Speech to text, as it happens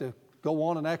go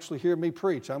on and actually hear me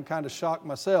preach. I'm kind of shocked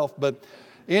myself. But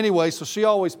anyway, so she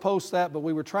always posts that. But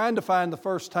we were trying to find the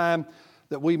first time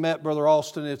that we met Brother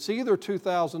Austin. It's either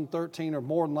 2013 or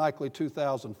more than likely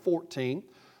 2014.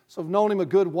 So I've known him a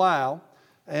good while.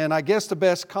 And I guess the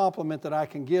best compliment that I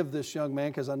can give this young man,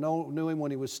 because I knew him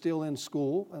when he was still in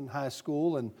school, in high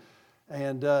school,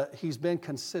 and he's been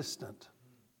consistent.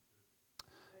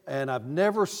 And I've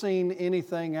never seen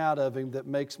anything out of him that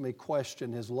makes me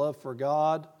question his love for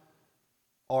God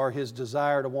or his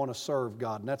desire to want to serve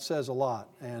God. And that says a lot.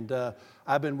 And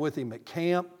I've been with him at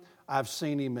camp. I've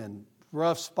seen him in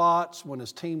rough spots when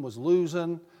his team was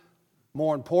losing.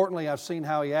 More importantly, I've seen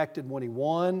how he acted when he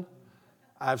won.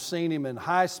 I've seen him in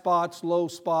high spots, low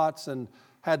spots, and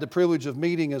had the privilege of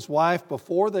meeting his wife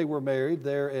before they were married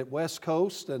there at West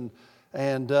Coast.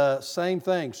 And same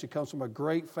thing. She comes from a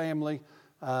great family,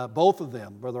 both of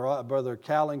them. Brother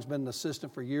Cowling's been an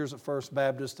assistant for years at First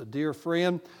Baptist, a dear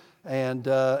friend, and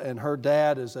her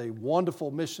dad is a wonderful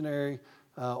missionary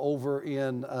over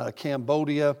in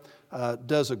Cambodia.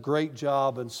 Does a great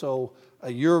job, and so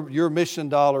your mission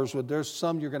dollars, there's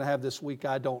some you're going to have this week,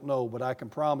 I don't know, but I can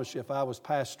promise you if I was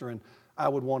pastoring, I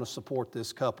would want to support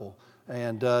this couple.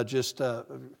 And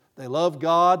they love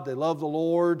God, they love the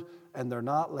Lord, and they're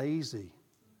not lazy.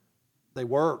 They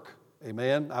work,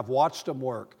 amen. I've watched them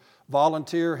work.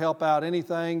 Volunteer, help out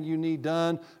anything you need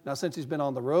done. Now, since he's been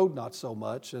on the road, not so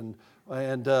much,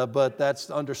 but that's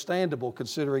understandable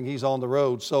considering he's on the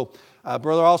road. So,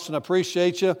 Brother Austin, I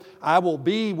appreciate you. I will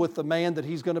be with the man that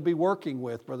he's going to be working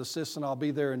with. Brother Sisson, I'll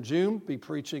be there in June, be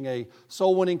preaching a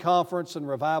soul-winning conference and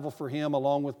revival for him,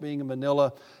 along with being in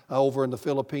Manila over in the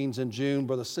Philippines in June.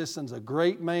 Brother Sisson's a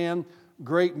great man,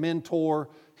 great mentor.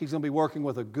 He's going to be working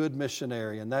with a good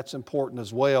missionary, and that's important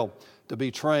as well, to be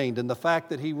trained. And the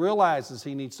fact that he realizes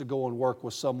he needs to go and work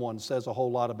with someone says a whole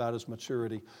lot about his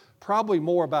maturity. Probably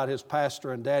more about his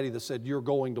pastor and daddy that said, you're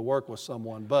going to work with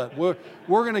someone. But we're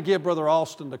going to give Brother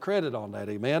Austin the credit on that,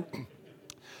 amen?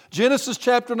 Genesis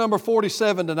chapter number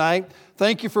 47 tonight.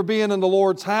 Thank you for being in the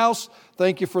Lord's house.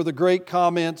 Thank you for the great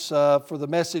comments for the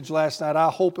message last night. I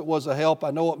hope it was a help. I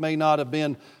know it may not have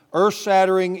been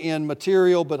earth-shattering in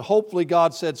material, but hopefully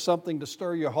God said something to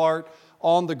stir your heart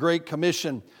on the Great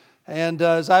Commission. And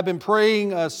as I've been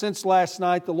praying since last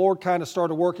night, the Lord kind of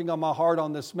started working on my heart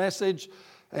on this message.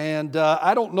 And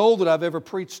I don't know that I've ever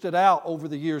preached it out over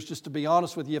the years, just to be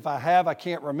honest with you. If I have, I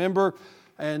can't remember.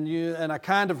 And I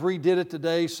kind of redid it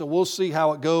today, so we'll see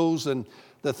how it goes. And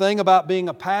the thing about being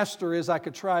a pastor is I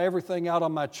could try everything out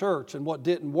on my church, and what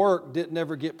didn't work didn't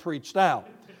ever get preached out.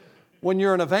 When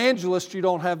you're an evangelist, you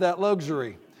don't have that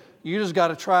luxury. You just got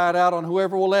to try it out on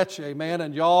whoever will let you, amen?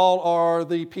 And y'all are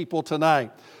the people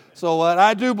tonight. So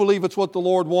I do believe it's what the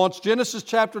Lord wants. Genesis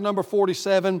chapter number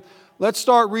 47. Let's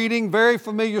start reading. Very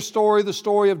familiar story, the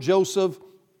story of Joseph.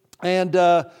 And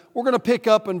we're going to pick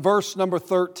up in verse number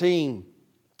 13.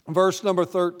 Verse number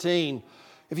 13.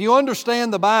 If you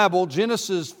understand the Bible,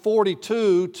 Genesis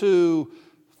 42 to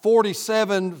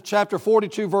 47, chapter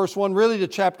 42, verse 1, really to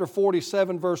chapter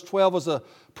 47, verse 12 is a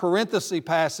parenthesis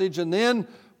passage. And then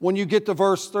when you get to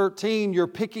verse 13, you're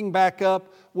picking back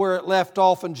up where it left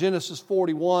off in Genesis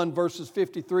 41, verses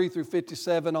 53 through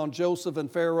 57 on Joseph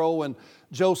and Pharaoh and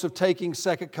Joseph taking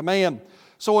second command.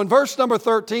 So in verse number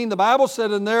 13, the Bible said,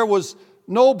 and there was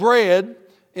no bread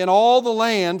in all the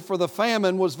land, for the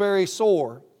famine was very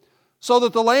sore, so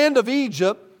that the land of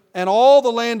Egypt and all the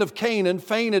land of Canaan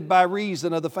fainted by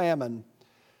reason of the famine.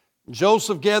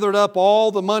 Joseph gathered up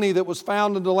all the money that was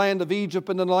found in the land of Egypt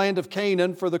and in the land of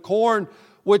Canaan for the corn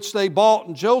which they bought,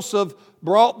 and Joseph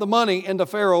brought the money into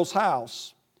Pharaoh's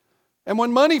house. And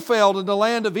when money failed in the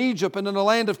land of Egypt and in the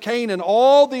land of Canaan,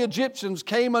 all the Egyptians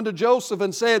came unto Joseph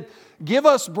and said, give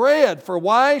us bread, for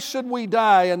why should we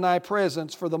die in thy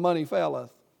presence, for the money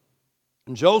faileth?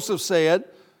 And Joseph said,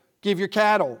 give your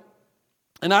cattle,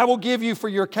 and I will give you for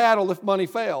your cattle if money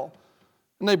fail.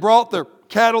 And they brought their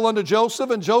cattle unto Joseph,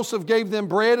 and Joseph gave them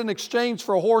bread in exchange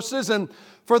for horses and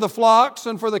for the flocks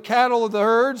and for the cattle of the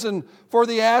herds and for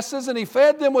the asses. And he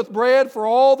fed them with bread for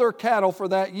all their cattle for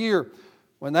that year.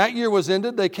 When that year was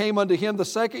ended, they came unto him the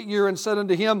second year and said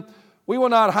unto him, we will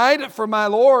not hide it from my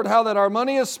Lord how that our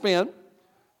money is spent.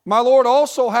 My Lord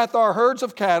also hath our herds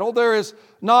of cattle. There is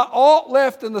not aught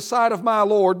left in the sight of my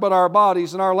Lord but our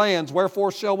bodies and our lands.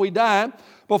 Wherefore shall we die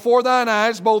before thine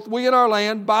eyes, both we and our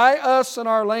land? Buy us and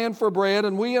our land for bread,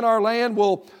 and we and our land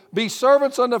will be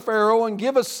servants unto Pharaoh, and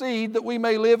give us seed that we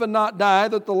may live and not die,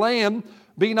 that the land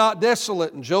be not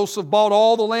desolate. And Joseph bought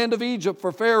all the land of Egypt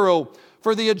for Pharaoh,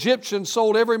 for the Egyptians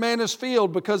sold every man his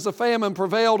field, because the famine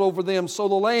prevailed over them, so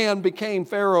the land became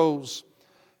Pharaoh's.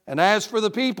 And as for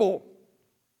the people,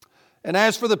 And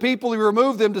as for the people, he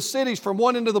removed them to cities from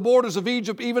one end of the borders of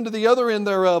Egypt, even to the other end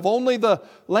thereof. Only the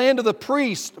land of the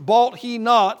priest bought he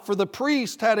not, for the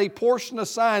priest had a portion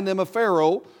assigned them of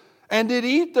Pharaoh, and did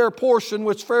eat their portion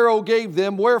which Pharaoh gave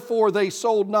them, wherefore they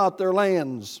sold not their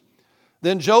lands.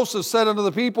 Then Joseph said unto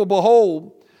the people,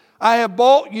 Behold, I have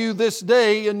bought you this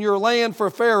day in your land for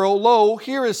Pharaoh. Lo,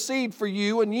 here is seed for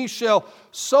you, and ye shall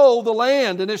sow the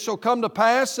land. And it shall come to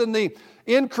pass in the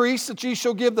increase that ye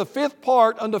shall give the 5th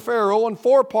part unto Pharaoh, and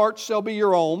 4 parts shall be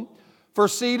your own, for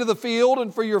seed of the field,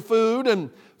 and for your food,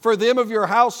 and for them of your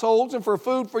households, and for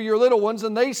food for your little ones.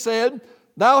 And they said,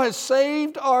 Thou hast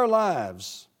saved our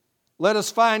lives. Let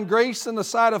us find grace in the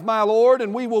sight of my Lord,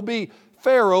 and we will be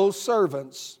Pharaoh's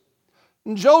servants.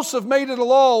 And Joseph made it a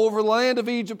law over the land of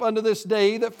Egypt unto this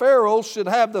day, that Pharaoh should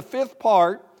have the 5th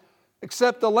part,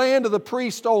 except the land of the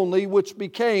priest only, which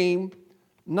became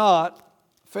not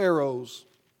Pharaoh's.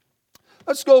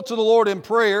 Let's go to the Lord in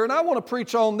prayer, and I want to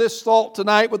preach on this thought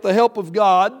tonight with the help of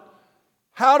God: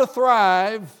 how to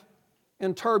thrive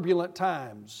in turbulent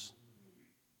times.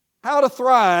 How to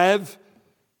thrive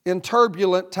in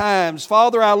turbulent times.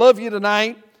 Father, I love you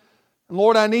tonight, and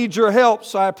Lord, I need your help,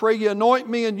 so I pray you anoint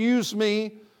me and use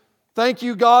me. Thank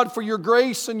you, God, for your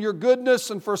grace and your goodness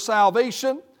and for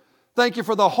salvation. Thank you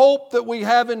for the hope that we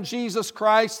have in Jesus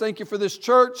Christ. Thank you for this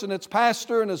church and its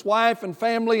pastor and his wife and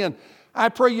family. And I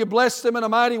pray you bless them in a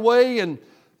mighty way. And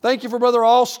thank you for Brother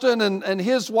Alston and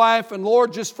his wife. And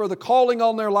Lord, just for the calling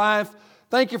on their life.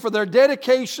 Thank you for their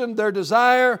dedication, their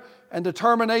desire, and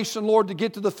determination, Lord, to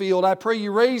get to the field. I pray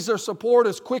you raise their support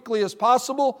as quickly as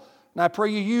possible. And I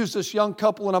pray you use this young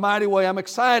couple in a mighty way. I'm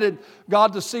excited,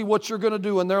 God, to see what you're going to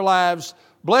do in their lives.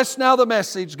 Bless now the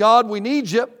message. God, we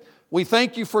need you. We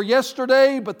thank you for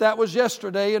yesterday, but that was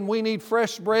yesterday, and we need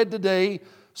fresh bread today.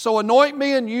 So anoint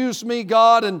me and use me,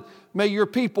 God, and may your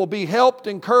people be helped,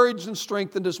 encouraged, and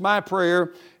strengthened is my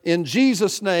prayer. In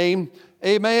Jesus' name,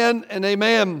 amen and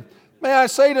amen. May I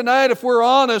say tonight, if we're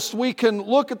honest, we can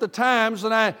look at the times,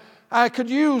 and I could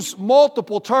use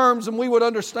multiple terms and we would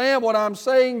understand what I'm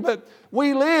saying, but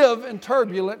we live in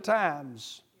turbulent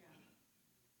times.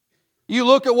 You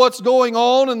look at what's going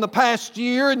on in the past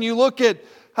year, and you look at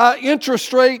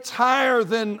interest rates higher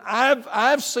than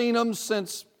I've seen them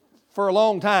for a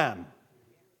long time.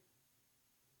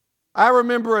 I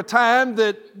remember a time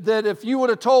that if you would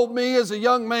have told me as a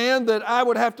young man that I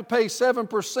would have to pay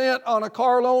 7% on a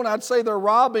car loan, I'd say they're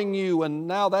robbing you, and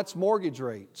now that's mortgage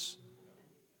rates.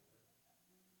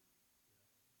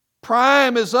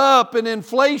 Prime is up, and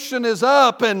inflation is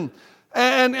up, and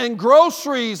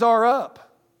groceries are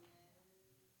up.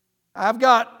 I've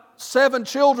got 7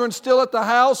 children still at the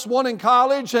house, 1 in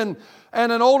college, and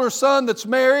an older son that's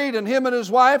married, and him and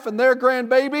his wife and their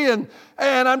grandbaby.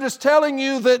 And I'm just telling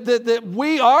you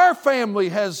that our family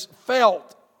has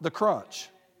felt the crunch.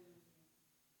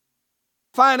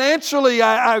 Financially,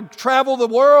 I travel the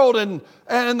world and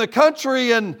the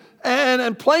country,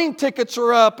 and plane tickets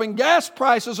are up, and gas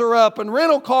prices are up, and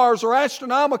rental cars are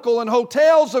astronomical, and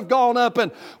hotels have gone up,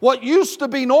 and what used to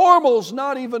be normal is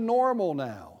not even normal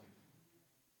now.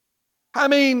 I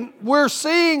mean, we're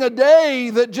seeing a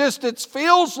day that it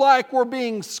feels like we're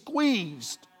being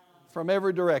squeezed from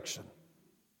every direction.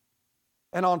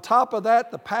 And on top of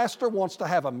that, the pastor wants to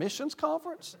have a missions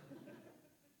conference.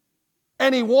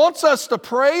 And he wants us to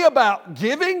pray about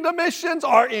giving to missions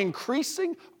or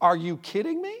increasing. Are you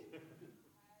kidding me?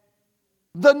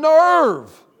 The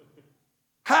nerve.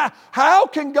 How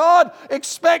can God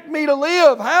expect me to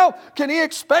live? How can He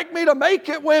expect me to make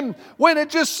it when it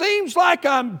just seems like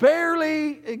I'm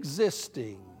barely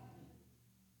existing?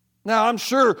 Now, I'm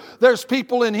sure there's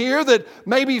people in here that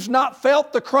maybe have not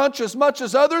felt the crunch as much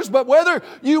as others, but whether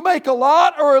you make a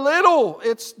lot or a little,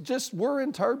 it's just we're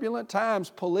in turbulent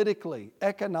times politically,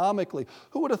 economically.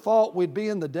 Who would have thought we'd be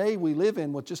in the day we live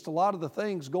in with just a lot of the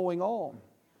things going on?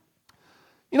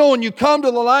 You know, when you come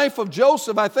to the life of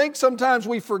Joseph, I think sometimes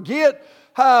we forget,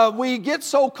 we get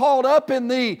so caught up in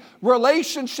the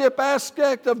relationship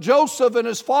aspect of Joseph and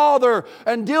his father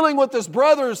and dealing with his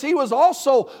brothers. He was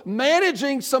also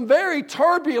managing some very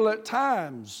turbulent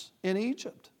times in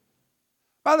Egypt.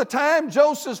 By the time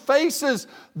Joseph faces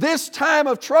this time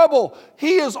of trouble,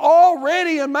 he has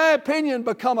already, in my opinion,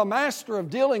 become a master of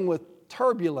dealing with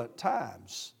turbulent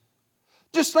times.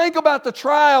 Just think about the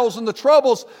trials and the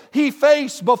troubles he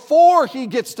faced before he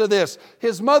gets to this.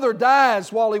 His mother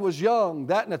dies while he was young.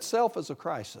 That in itself is a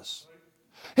crisis.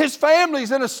 His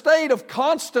family's in a state of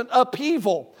constant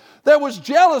upheaval. There was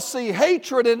jealousy,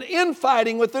 hatred, and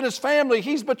infighting within his family.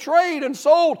 He's betrayed and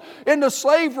sold into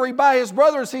slavery by his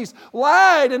brothers. He's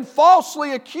lied and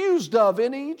falsely accused of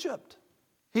in Egypt.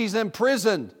 He's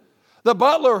imprisoned. The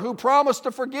butler who promised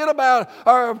to forget about,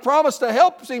 or promised to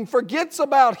help him, forgets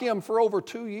about him for over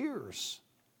 2 years.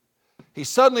 He's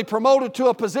suddenly promoted to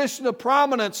a position of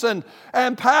prominence and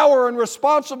power and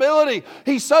responsibility.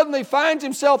 He suddenly finds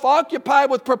himself occupied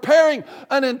with preparing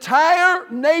an entire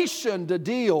nation to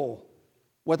deal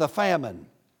with a famine.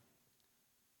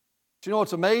 But you know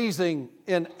what's amazing?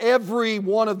 In every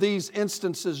one of these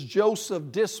instances,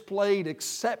 Joseph displayed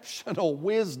exceptional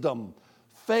wisdom,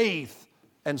 faith,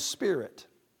 and spirit.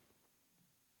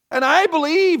 And I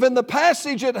believe in the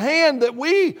passage at hand that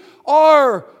we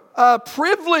are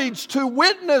privileged to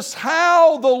witness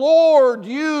how the Lord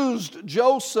used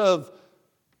Joseph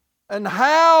and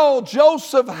how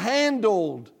Joseph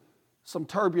handled some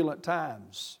turbulent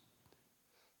times.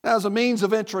 Now, as a means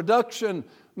of introduction,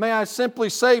 may I simply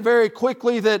say very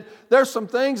quickly that there's some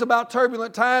things about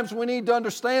turbulent times we need to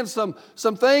understand, some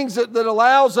things that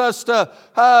allows us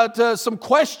to some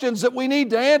questions that we need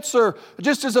to answer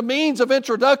just as a means of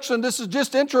introduction. This is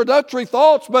just introductory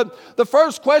thoughts, but the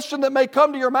first question that may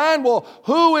come to your mind, well,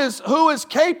 who is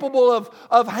capable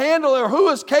of handling, or who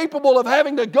is capable of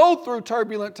having to go through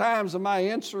turbulent times? And my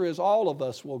answer is all of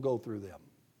us will go through them.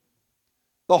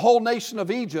 The whole nation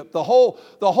of Egypt, the whole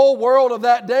world of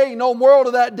that day, no world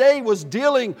of that day was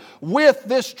dealing with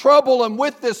this trouble and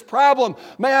with this problem.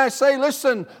 May I say,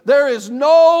 listen, there is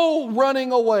no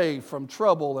running away from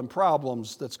trouble and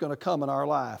problems that's going to come in our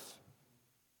life.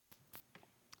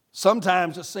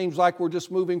 Sometimes it seems like we're just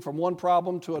moving from one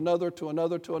problem to another, to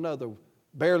another, to another,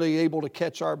 barely able to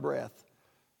catch our breath.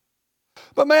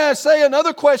 But may I say,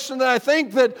 another question that I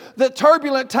think that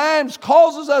turbulent times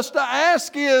causes us to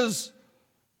ask is,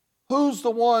 who's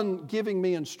the one giving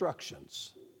me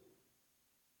instructions?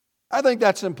 I think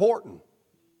that's important.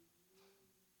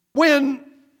 When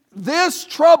this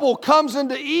trouble comes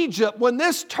into Egypt, when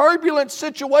this turbulent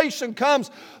situation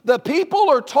comes, the people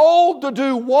are told to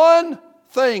do one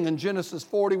thing in Genesis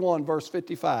 41, verse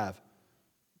 55.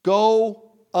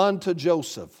 Go unto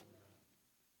Joseph,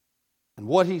 and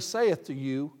what he saith to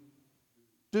you,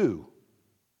 do.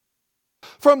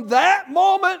 From that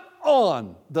moment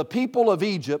on, the people of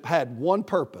Egypt had one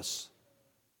purpose.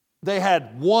 They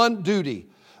had one duty.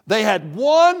 They had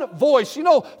one voice. You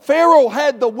know, Pharaoh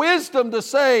had the wisdom to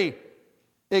say,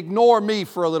 ignore me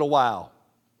for a little while.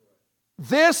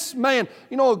 This man,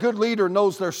 you know, a good leader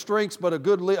knows their strengths, but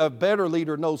a better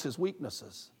leader knows his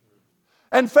weaknesses.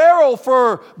 And Pharaoh,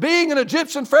 for being an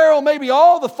Egyptian Pharaoh, maybe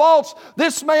all the faults,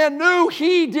 this man knew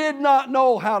he did not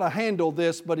know how to handle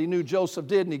this, but he knew Joseph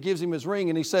did, and he gives him his ring,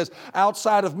 and he says,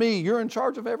 outside of me, you're in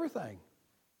charge of everything.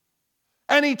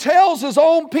 And he tells his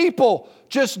own people,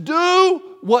 just do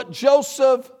what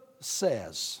Joseph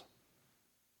says.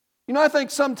 You know, I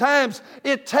think sometimes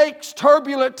it takes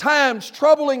turbulent times,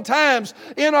 troubling times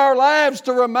in our lives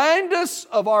to remind us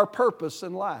of our purpose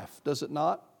in life, does it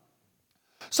not?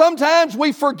 Sometimes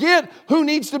we forget who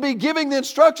needs to be giving the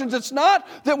instructions. It's not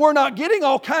that we're not getting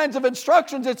all kinds of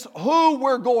instructions. It's who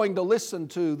we're going to listen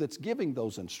to that's giving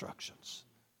those instructions.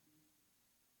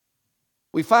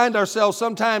 We find ourselves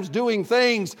sometimes doing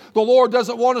things the Lord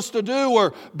doesn't want us to do,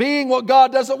 or being what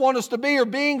God doesn't want us to be, or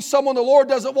being someone the Lord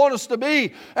doesn't want us to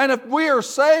be. And if we are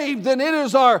saved, then it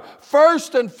is our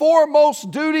first and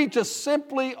foremost duty to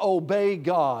simply obey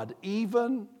God,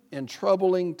 even in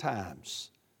troubling times.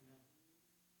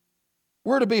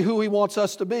 We're to be who He wants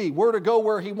us to be. We're to go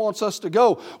where He wants us to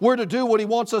go. We're to do what He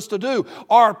wants us to do.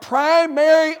 Our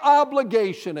primary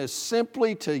obligation is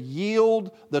simply to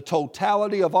yield the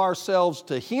totality of ourselves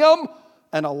to Him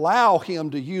and allow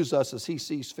Him to use us as He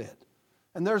sees fit.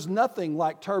 And there's nothing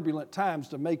like turbulent times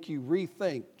to make you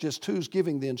rethink just who's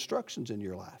giving the instructions in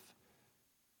your life.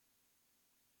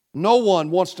 No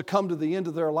one wants to come to the end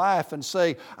of their life and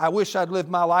say, I wish I'd lived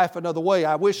my life another way.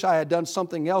 I wish I had done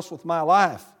something else with my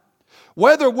life.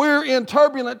 Whether we're in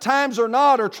turbulent times or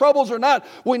not, or troubles or not,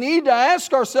 we need to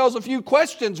ask ourselves a few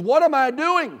questions. What am I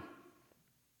doing?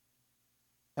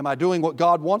 Am I doing what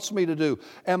God wants me to do?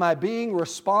 Am I being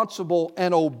responsible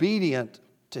and obedient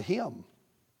to Him?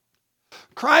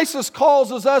 Crisis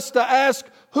causes us to ask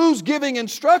who's giving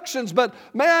instructions, but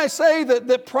may I say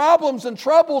that problems and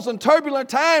troubles and turbulent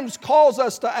times cause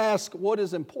us to ask what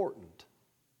is important.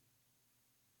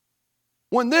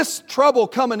 When this trouble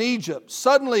come in Egypt,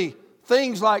 suddenly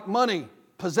things like money,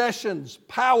 possessions,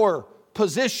 power,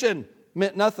 position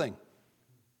meant nothing.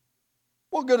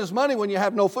 What good is money when you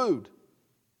have no food?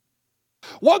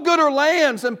 What good are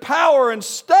lands and power and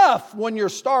stuff when you're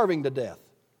starving to death?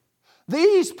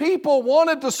 These people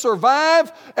wanted to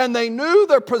survive, and they knew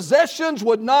their possessions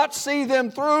would not see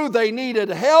them through. They needed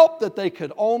help that they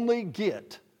could only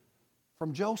get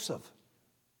from Joseph.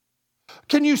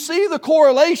 Can you see the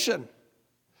correlation?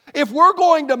 If we're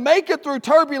going to make it through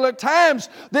turbulent times,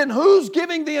 then who's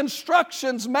giving the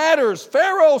instructions matters.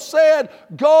 Pharaoh said,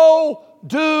 go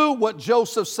do what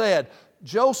Joseph said.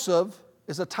 Joseph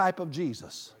is a type of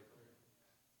Jesus.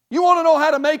 You want to know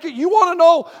how to make it? You want to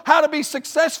know how to be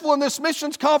successful in this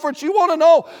missions conference? You want to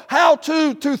know how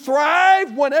to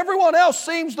thrive when everyone else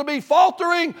seems to be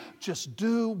faltering? Just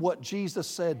do what Jesus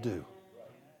said do.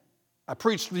 I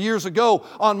preached years ago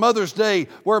on Mother's Day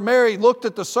where Mary looked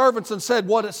at the servants and said,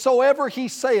 whatsoever he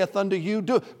saith unto you,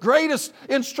 do. Greatest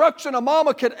instruction a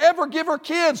mama could ever give her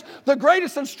kids. The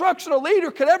greatest instruction a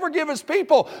leader could ever give his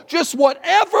people. Just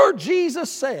whatever Jesus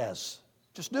says,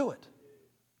 just do it.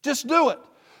 Just do it.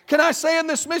 Can I say in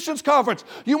this missions conference,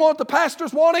 you want the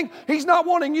pastor's wanting? He's not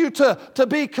wanting you to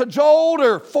be cajoled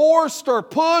or forced or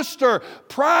pushed or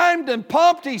primed and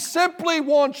pumped. He simply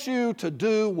wants you to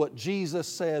do what Jesus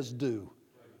says do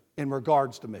in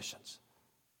regards to missions.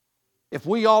 If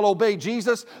we all obey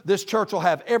Jesus, this church will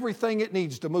have everything it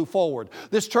needs to move forward.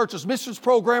 This church's missions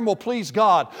program will please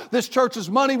God. This church's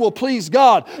money will please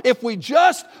God. If we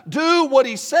just do what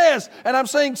He says, and I'm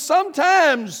saying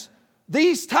sometimes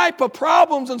these type of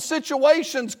problems and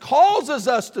situations causes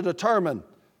us to determine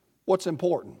what's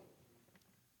important.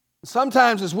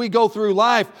 Sometimes as we go through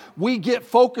life, we get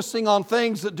focusing on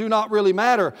things that do not really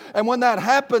matter. And when that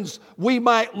happens, we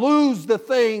might lose the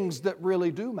things that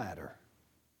really do matter.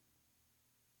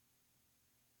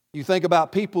 You think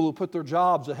about people who put their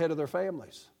jobs ahead of their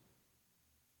families,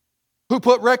 who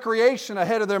put recreation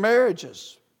ahead of their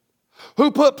marriages,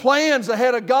 who put plans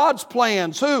ahead of God's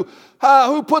plans, who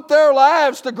put their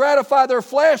lives to gratify their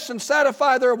flesh and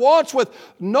satisfy their wants with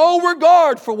no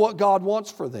regard for what God wants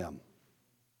for them.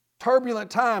 Turbulent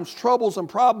times, troubles, and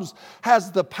problems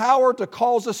has the power to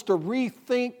cause us to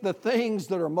rethink the things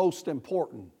that are most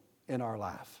important in our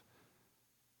life.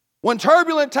 When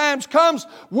turbulent times comes,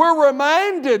 we're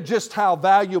reminded just how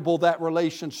valuable that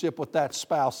relationship with that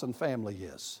spouse and family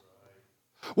is.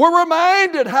 We're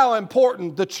reminded how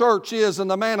important the church is and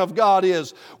the man of God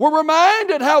is. We're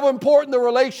reminded how important the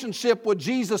relationship with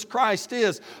Jesus Christ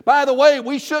is. By the way,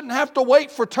 we shouldn't have to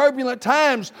wait for turbulent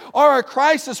times or a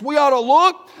crisis. We ought to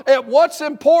look at what's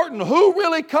important. Who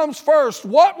really comes first?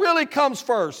 What really comes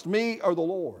first? Me or the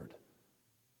Lord?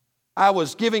 I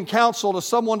was giving counsel to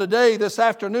someone today, this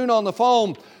afternoon on the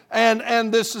phone,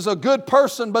 and this is a good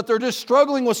person, but they're just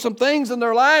struggling with some things in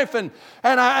their life. And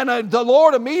the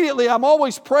Lord immediately, I'm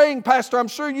always praying, Pastor, I'm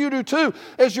sure you do too,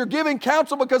 as you're giving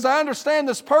counsel, because I understand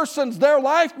this person's, their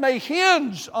life may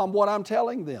hinge on what I'm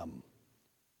telling them.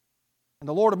 And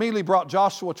the Lord immediately brought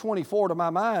Joshua 24 to my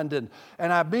mind. And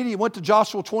I immediately went to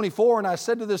Joshua 24 and I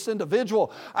said to this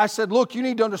individual, I said, look, you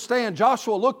need to understand,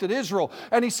 Joshua looked at Israel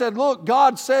and he said, look,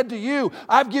 God said to you,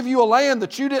 I've given you a land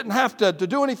that you didn't have to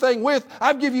do anything with.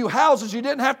 I've given you houses you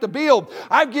didn't have to build.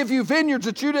 I've given you vineyards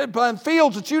that you didn't plant,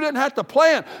 fields that you didn't have to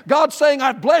plant. God's saying,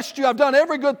 I've blessed you. I've done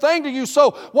every good thing to you.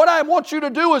 So what I want you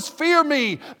to do is fear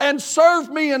me and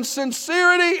serve me in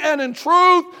sincerity and in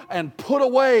truth and put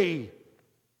away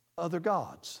other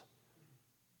gods.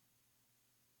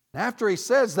 After he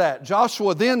says that,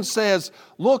 Joshua then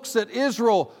looks at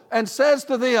Israel and says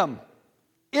to them,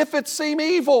 if it seem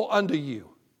evil unto you.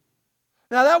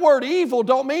 Now that word evil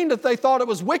don't mean that they thought it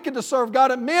was wicked to serve God.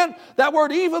 It meant that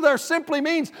word evil there simply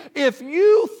means if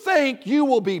you think you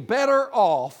will be better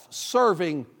off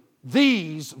serving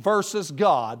these versus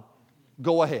God,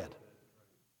 go ahead.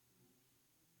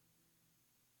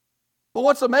 But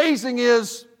what's amazing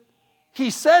is he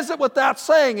says it without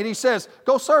saying it. He says,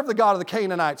 go serve the God of the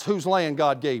Canaanites whose land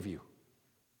God gave you.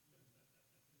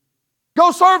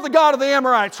 Go serve the God of the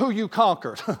Amorites who you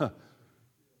conquered.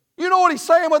 You know what he's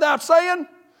saying without saying?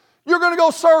 You're going to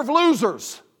go serve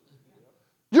losers.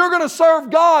 You're going to serve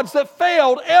gods that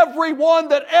failed everyone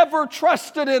that ever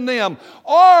trusted in them.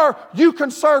 Or you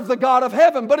can serve the God of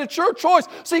heaven. But it's your choice.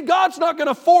 See, God's not going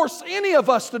to force any of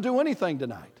us to do anything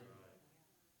tonight.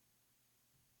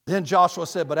 Then Joshua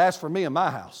said, but as for me and my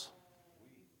house,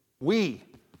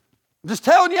 I'm just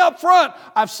telling you up front,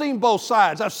 I've seen both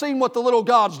sides. I've seen what the little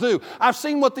gods do. I've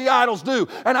seen what the idols do.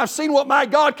 And I've seen what my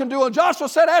God can do. And Joshua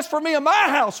said, as for me and my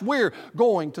house, we're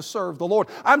going to serve the Lord.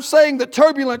 I'm saying that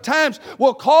turbulent times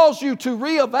will cause you to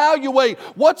reevaluate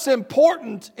what's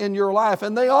important in your life.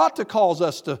 And they ought to cause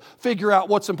us to figure out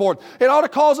what's important. It ought to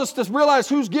cause us to realize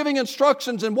who's giving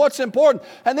instructions and what's important.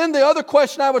 And then the other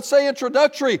question I would say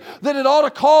introductory that it ought to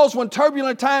cause when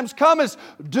turbulent times come is,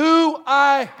 do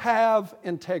I have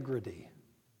integrity?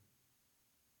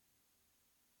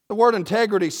 The word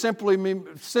integrity simply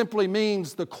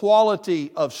means the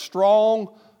quality of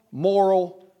strong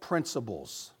moral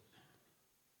principles.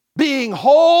 Being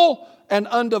whole and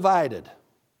undivided.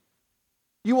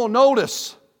 You will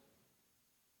notice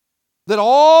that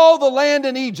all the land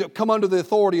in Egypt come under the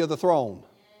authority of the throne,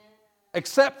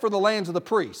 except for the lands of the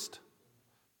priest.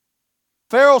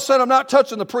 Pharaoh said, I'm not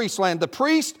touching the priest's land. The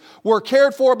priests were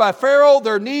cared for by Pharaoh.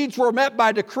 Their needs were met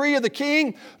by decree of the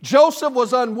king. Joseph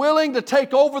was unwilling to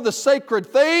take over the sacred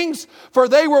things, for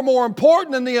they were more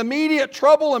important than the immediate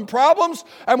trouble and problems.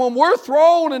 And when we're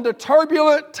thrown into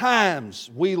turbulent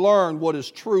times, we learn what is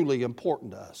truly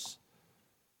important to us.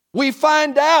 We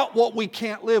find out what we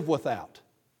can't live without.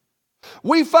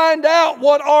 We find out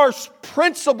what our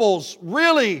principles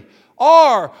really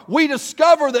are. We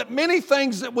discover that many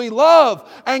things that we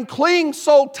love and cling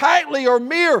so tightly are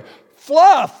mere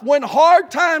fluff. When hard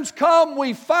times come,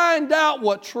 we find out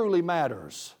what truly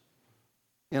matters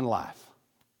in life.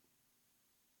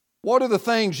 What are the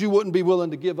things you wouldn't be willing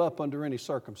to give up under any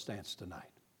circumstance tonight?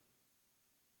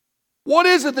 What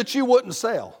is it that you wouldn't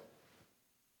sell?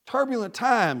 Turbulent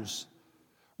times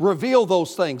reveal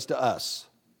those things to us.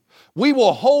 We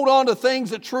will hold on to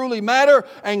things that truly matter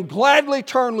and gladly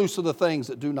turn loose of the things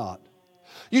that do not.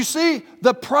 You see,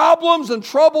 the problems and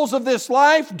troubles of this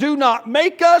life do not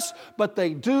make us, but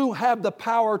they do have the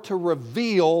power to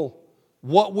reveal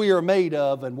what we are made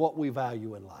of and what we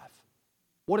value in life.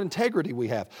 What integrity we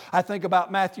have. I think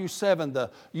about Matthew 7.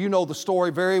 You know the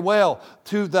story very well.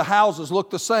 Two the houses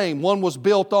looked the same. One was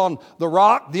built on the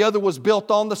rock. The other was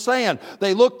built on the sand.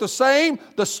 They looked the same.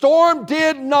 The storm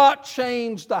did not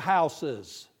change the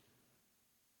houses.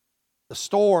 The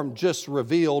storm just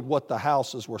revealed what the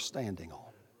houses were standing on.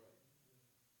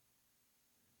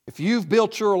 If you've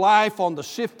built your life on the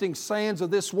shifting sands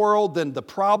of this world, then the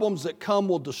problems that come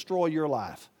will destroy your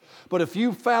life. But if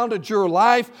you founded your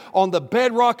life on the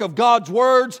bedrock of God's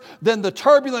words, then the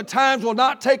turbulent times will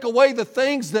not take away the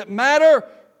things that matter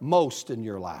most in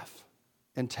your life.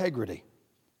 Integrity.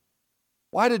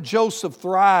 Why did Joseph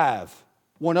thrive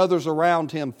when others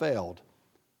around him failed?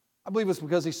 I believe it's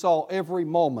because he saw every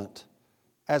moment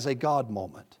as a God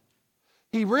moment.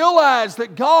 He realized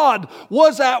that God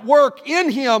was at work in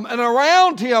him and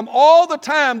around him all the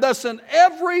time. Thus, in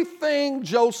everything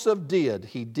Joseph did,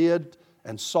 he did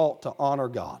and sought to honor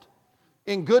God.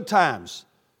 In good times,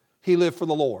 he lived for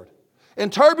the Lord.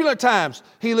 In turbulent times,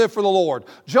 he lived for the Lord.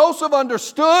 Joseph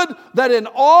understood that in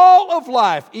all of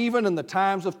life, even in the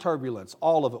times of turbulence,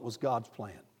 all of it was God's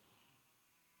plan.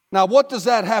 Now, what does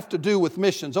that have to do with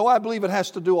missions? Oh, I believe it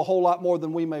has to do a whole lot more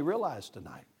than we may realize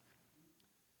tonight.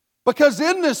 Because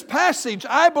in this passage,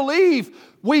 I believe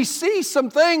we see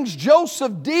some things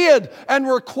Joseph did and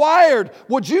required.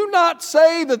 Would you not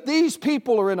say that these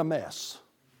people are in a mess?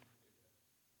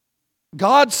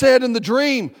 God said in the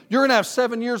dream, you're going to have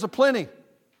 7 years of plenty.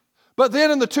 But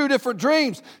then in the two different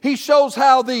dreams, he shows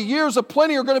how the years of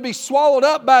plenty are going to be swallowed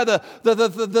up by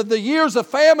the years of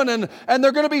famine, and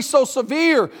they're going to be so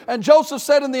severe. And Joseph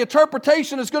said in the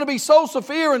interpretation, it's going to be so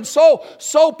severe and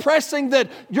so pressing that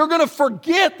you're going to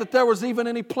forget that there was even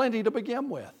any plenty to begin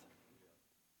with.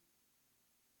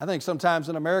 I think sometimes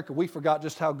in America we forgot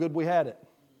just how good we had it.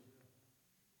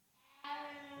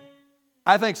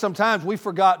 I think sometimes we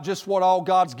forgot just what all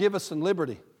God's given us in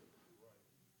liberty.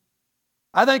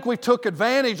 I think we took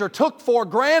advantage or took for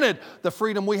granted the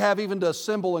freedom we have even to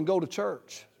assemble and go to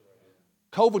church.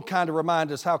 COVID kind of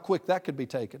reminded us how quick that could be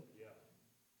taken.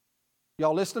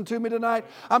 Y'all listening to me tonight?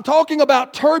 I'm talking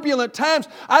about turbulent times.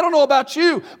 I don't know about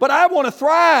you, but I want to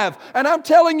thrive. And I'm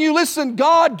telling you, listen,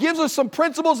 God gives us some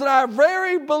principles that I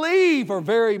believe are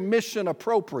very mission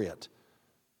appropriate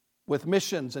with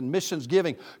missions and missions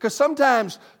giving. Because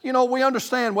sometimes, we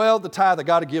understand, well, the tithe, I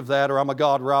got to give that, or I'm a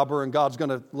God robber and God's going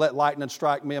to let lightning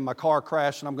strike me and my car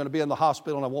crash and I'm going to be in the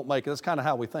hospital and I won't make it. That's kind of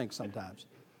how we think sometimes.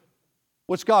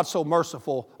 Which God's so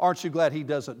merciful. Aren't you glad He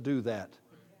doesn't do that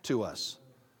to us?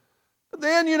 But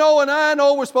then, and I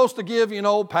know we're supposed to give,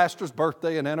 pastor's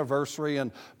birthday and anniversary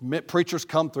and preachers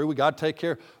come through. We got to take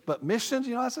care. But missions,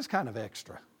 that's just kind of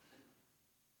extra.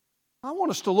 I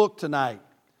want us to look tonight.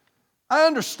 I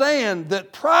understand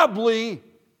that probably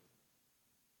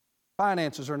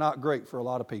finances are not great for a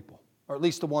lot of people, or at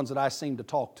least the ones that I seem to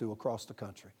talk to across the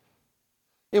country.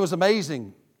 It was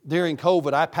amazing during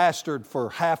COVID. I pastored for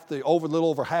a little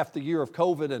over half the year of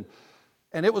COVID,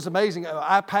 and it was amazing.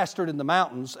 I pastored in the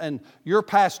mountains, and your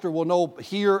pastor will know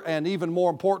here, and even more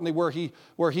importantly, where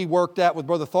he worked at with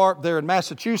Brother Tharp there in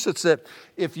Massachusetts, that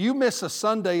if you miss a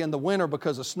Sunday in the winter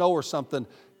because of snow or something,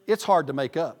 it's hard to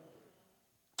make up.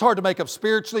 It's hard to make up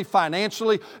spiritually,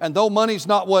 financially, and though money's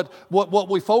not what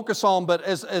we focus on, but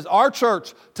as our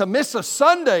church, to miss a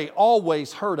Sunday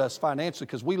always hurt us financially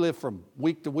because we live from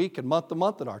week to week and month to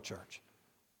month at our church.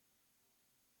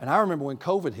 And I remember when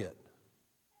COVID hit,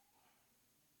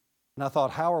 And I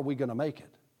thought, how are we going to make it?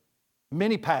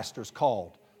 Many pastors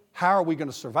called. How are we going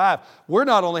to survive? We're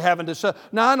not only having to shut.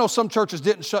 Now, I know some churches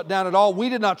didn't shut down at all. We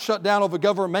did not shut down over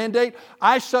government mandate.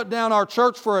 I shut down our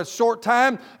church for a short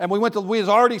time, and we was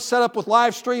already set up with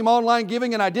live stream online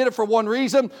giving, and I did it for one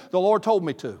reason. The Lord told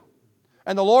me to.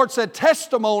 And the Lord said,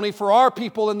 testimony for our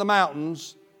people in the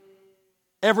mountains.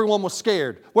 Everyone was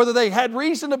scared. Whether they had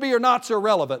reason to be or not is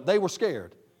irrelevant. They were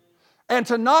scared. And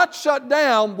to not shut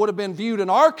down would have been viewed in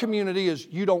our community as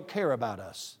you don't care about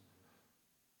us.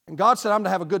 And God said, I'm to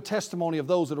have a good testimony of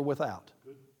those that are without.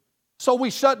 So we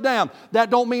shut down. That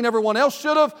don't mean everyone else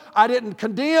should have. I didn't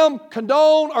condemn,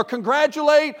 condone, or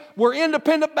congratulate. We're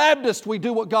independent Baptists. We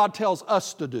do what God tells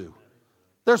us to do.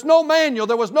 There's no manual.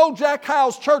 There was no Jack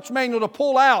Hyles church manual to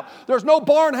pull out. There's no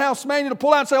Barnhouse manual to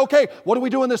pull out and say, okay, what do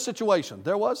we do in this situation?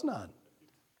 There was none.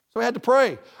 So we had to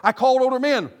pray. I called older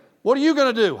men. What are you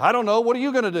going to do? I don't know. What are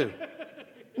you going to do?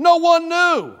 No one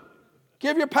knew.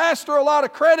 Give your pastor a lot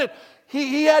of credit.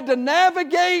 He had to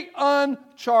navigate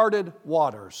uncharted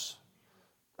waters.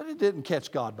 But it didn't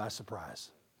catch God by surprise.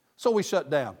 So we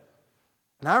shut down.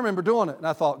 And I remember doing it. And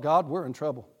I thought, God, we're in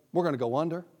trouble. We're going to go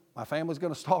under. My family's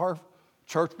going to starve.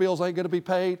 Church bills ain't going to be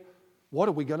paid. What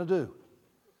are we going to do?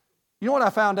 You know what I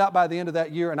found out by the end of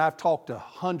that year? And I've talked to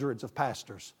hundreds of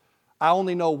pastors. I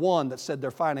only know one that said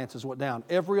their finances went down.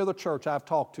 Every other church I've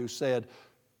talked to said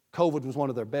COVID was one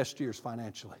of their best years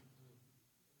financially.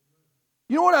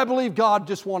 You know what I believe God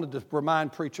just wanted to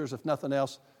remind preachers, if nothing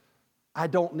else? I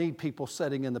don't need people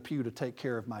sitting in the pew to take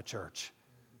care of my church.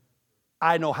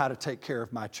 I know how to take care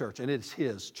of my church, and it's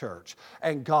His church,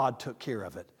 and God took care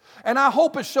of it. And I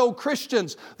hope it showed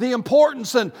Christians the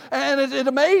importance, and it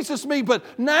amazes me, but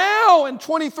now in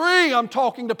 23, I'm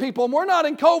talking to people, and we're not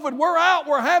in COVID, we're out,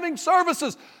 we're having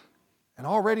services. And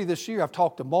already this year, I've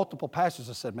talked to multiple pastors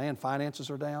that said, man, finances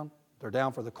are down. They're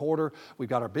down for the quarter. We've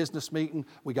got our business meeting.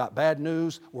 We got bad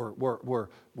news.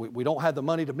 We don't have the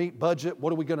money to meet budget.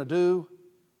 What are we going to do?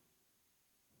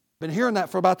 Been hearing that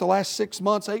for about the last 6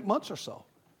 months, 8 months or so.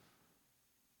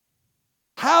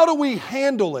 How do we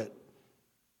handle it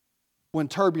when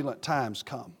turbulent times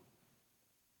come?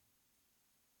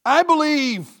 I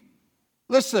believe,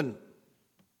 listen,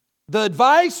 the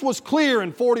advice was clear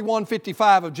in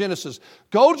 41:55 of Genesis.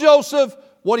 Go, Joseph.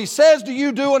 What he says to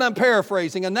you, do, and I'm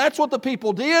paraphrasing. And that's what the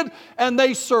people did, and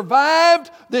they survived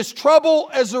this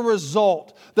trouble as a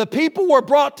result. The people were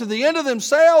brought to the end of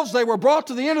themselves. They were brought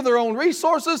to the end of their own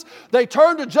resources. They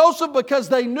turned to Joseph because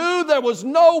they knew there was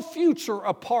no future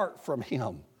apart from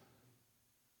him.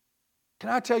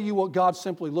 Can I tell you what God's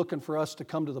simply looking for us to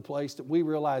come to the place that we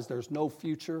realize there's no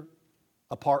future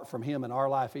apart from him in our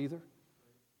life either?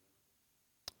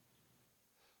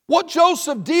 What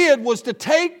Joseph did was to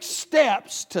take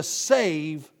steps to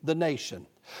save the nation.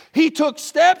 He took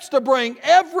steps to bring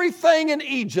everything in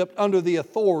Egypt under the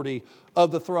authority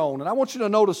of the throne. And I want you to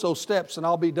notice those steps, and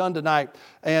I'll be done tonight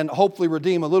and hopefully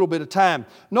redeem a little bit of time.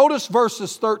 Notice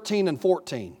verses 13 and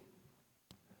 14.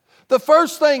 The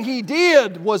first thing he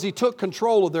did was he took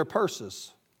control of their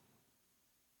purses.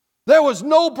 There was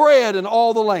no bread in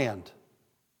all the land.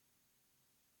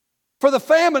 For the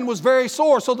famine was very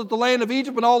sore, so that the land of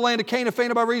Egypt and all the land of Canaan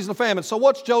fainted by reason of famine. So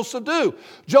what's Joseph do?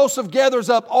 Joseph gathers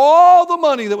up all the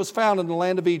money that was found in the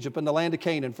land of Egypt and the land of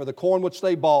Canaan for the corn which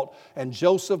they bought, and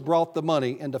Joseph brought the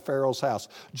money into Pharaoh's house.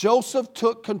 Joseph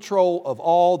took control of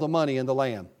all the money in the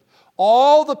land.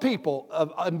 All the people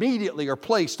immediately are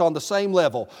placed on the same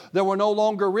level. There were no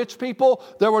longer rich people.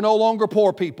 There were no longer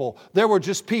poor people. There were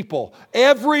just people.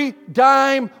 Every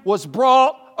dime was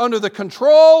brought under the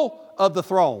control of the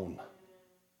throne.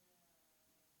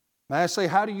 May I say,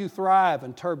 how do you thrive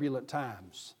in turbulent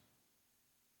times?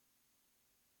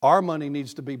 Our money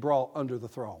needs to be brought under the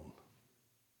throne.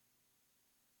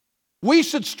 We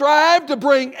should strive to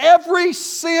bring every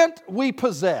cent we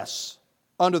possess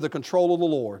under the control of the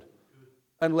Lord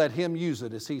and let Him use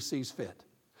it as He sees fit.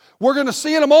 We're going to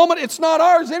see in a moment, it's not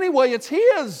ours anyway, it's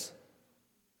His.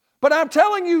 But I'm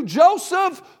telling you,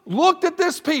 Joseph looked at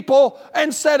this people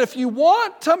and said, if you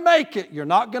want to make it, you're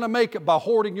not going to make it by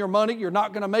hoarding your money. You're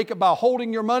not going to make it by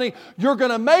holding your money. You're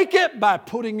going to make it by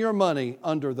putting your money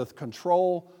under the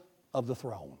control of the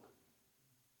throne.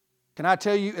 Can I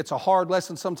tell you, it's a hard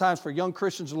lesson sometimes for young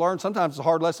Christians to learn. Sometimes it's a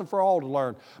hard lesson for all to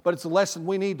learn. But it's a lesson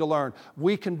we need to learn.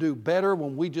 We can do better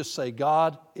when we just say,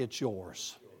 God, it's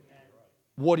yours.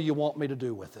 What do you want me to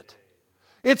do with it?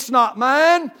 It's not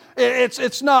mine.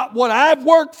 It's not what I've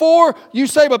worked for. You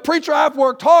say, but preacher, I've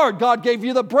worked hard. God gave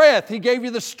you the breath. He gave you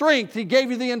the strength. He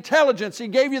gave you the intelligence. He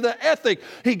gave you the ethic.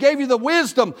 He gave you the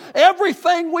wisdom.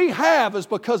 Everything we have is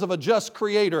because of a just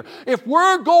Creator. If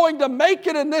we're going to make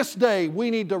it in this day, we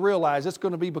need to realize it's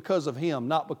going to be because of Him,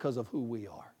 not because of who we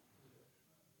are.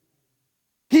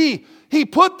 He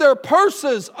put their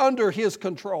purses under His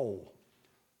control.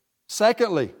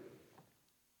 Secondly,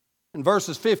 in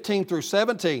verses 15 through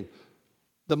 17,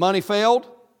 the money failed.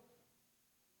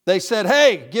 They said,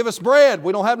 hey, give us bread.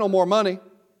 We don't have no more money.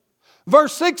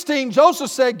 Verse 16, Joseph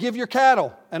said, give your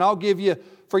cattle, and I'll give you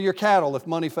for your cattle if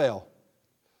money fail.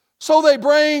 So they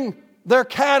bring their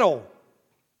cattle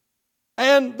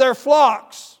and their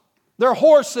flocks, their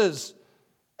horses,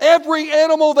 every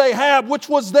animal they have, which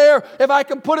was there, if I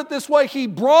can put it this way, he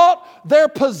brought their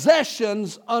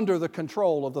possessions under the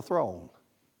control of the throne.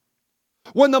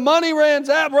 When the money runs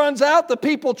out, the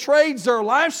people trades their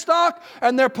livestock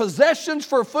and their possessions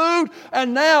for food,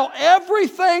 and now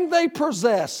everything they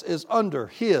possess is under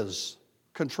His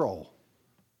control.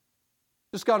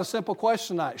 Just got a simple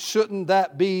question tonight. Shouldn't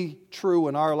that be true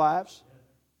in our lives?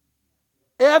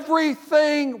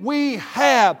 Everything we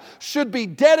have should be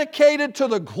dedicated to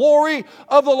the glory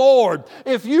of the Lord.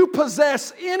 If you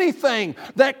possess anything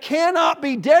that cannot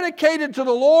be dedicated to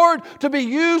the Lord to be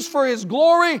used for His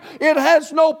glory, it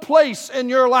has no place in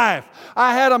your life.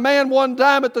 I had a man one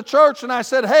time at the church and I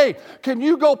said, hey, can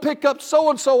you go pick up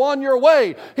so-and-so on your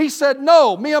way? He said,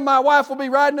 no, me and my wife will be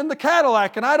riding in the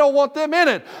Cadillac and I don't want them in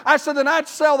it. I said, then I'd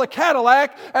sell the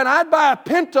Cadillac and I'd buy a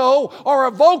Pinto or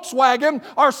a Volkswagen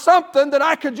or something that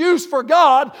I could use for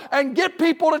God and get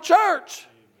people to church.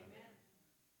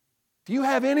 If you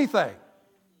have anything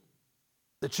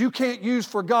that you can't use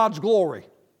for God's glory,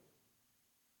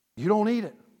 you don't need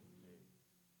it.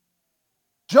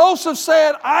 Joseph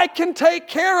said, I can take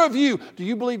care of you. Do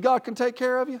you believe God can take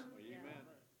care of you?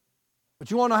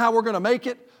 But you want to know how we're going to make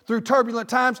it through turbulent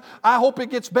times? I hope it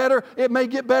gets better. It may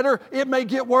get better. It may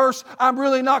get worse. I'm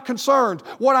really not concerned.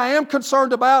 What I am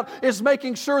concerned about is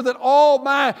making sure that all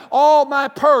my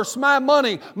purse, my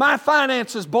money, my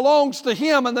finances belongs to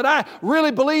Him, and that I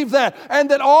really believe that, and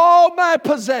that all my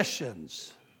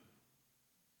possessions.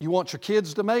 You want your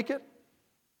kids to make it?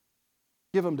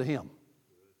 Give them to Him.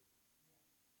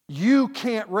 You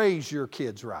can't raise your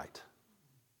kids right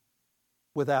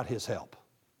without His help.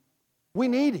 We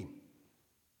need Him.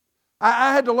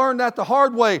 I had to learn that the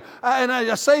hard way. And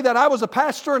I say that I was a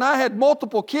pastor and I had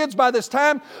multiple kids by this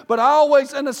time, but I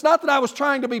always, and it's not that I was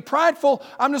trying to be prideful,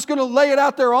 I'm just going to lay it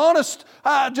out there honest.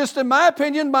 Just in my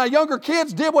opinion, my younger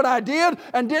kids did what I did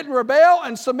and didn't rebel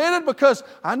and submitted because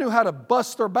I knew how to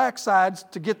bust their backsides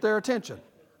to get their attention.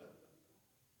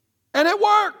 And it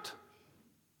worked.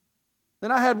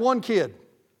 Then I had one kid.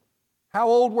 How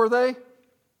old were they? Do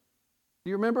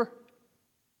you remember?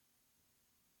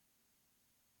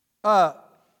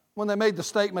 When they made the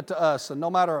statement to us, and no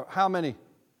matter how many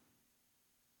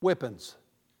whippings.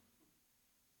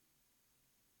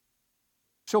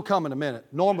 She'll come in a minute.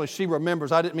 Normally she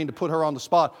remembers. I didn't mean to put her on the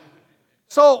spot.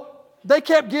 So they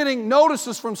kept getting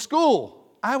notices from school.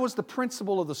 I was the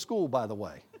principal of the school, by the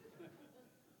way.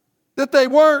 That they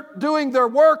weren't doing their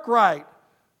work right.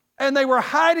 And they were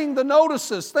hiding the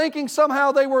notices, thinking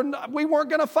somehow we weren't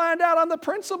going to find out. I'm the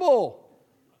principal.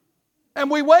 And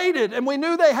we waited, and we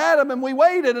knew they had them, and we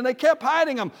waited, and they kept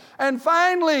hiding them. And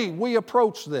finally, we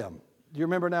approached them. Do you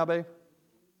remember now, babe?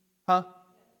 Huh?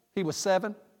 He was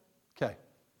 7? Okay.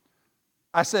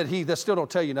 I said he. That still don't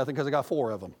tell you nothing because I got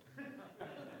 4 of them.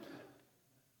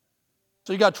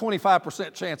 So you got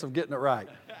 25% chance of getting it right.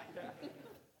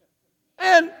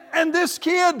 And this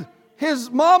kid, his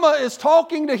mama is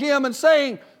talking to him and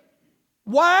saying,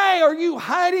 why are you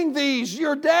hiding these?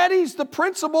 Your daddy's the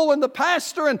principal and the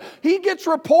pastor, and he gets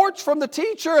reports from the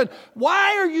teacher, and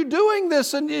why are you doing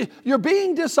this? And you're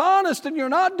being dishonest, and you're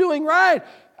not doing right.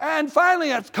 And finally,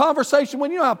 a conversation,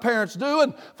 when you know how parents do,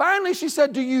 and finally she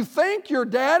said, do you think your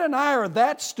dad and I are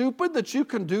that stupid that you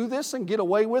can do this and get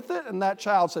away with it? And that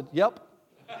child said, yep.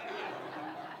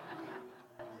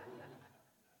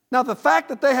 Now, the fact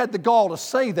that they had the gall to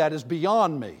say that is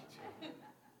beyond me.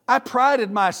 I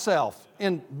prided myself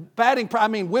in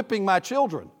whipping my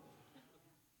children.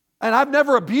 And I've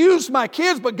never abused my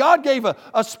kids, but God gave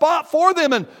a spot for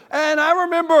them. And I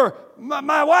remember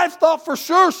my wife thought for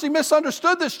sure she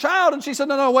misunderstood this child. And she said,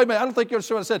 no, wait a minute. I don't think you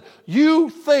understood what I said. You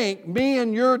think me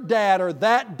and your dad are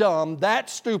that dumb, that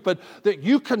stupid, that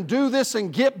you can do this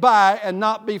and get by and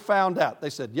not be found out.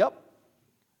 They said, yep.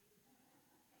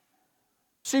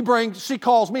 She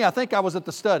calls me. I think I was at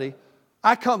the study.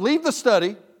 I leave the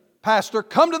study, pastor,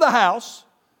 come to the house,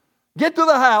 Get to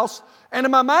the house, and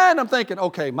in my mind I'm thinking,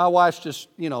 okay, my wife's just,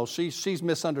 she's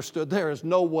misunderstood. There is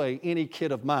no way any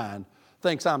kid of mine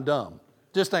thinks I'm dumb.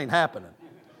 Just ain't happening.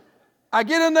 I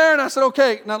get in there and I said,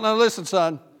 okay, now listen,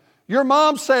 son. Your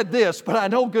mom said this, but I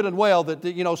know good and well that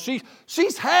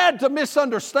she's had to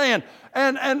misunderstand.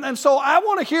 And so I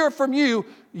want to hear from you.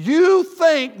 You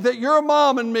think that your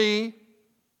mom and me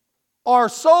are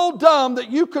so dumb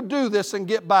that you could do this and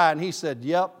get by? And he said,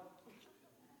 yep.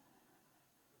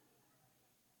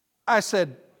 I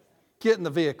said, get in the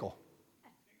vehicle.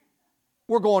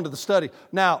 We're going to the study.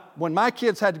 Now, when my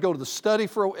kids had to go to the study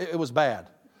it was bad.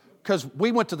 Because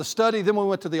we went to the study, then we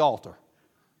went to the altar.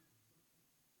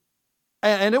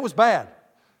 And it was bad.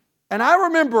 And I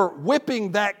remember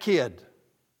whipping that kid.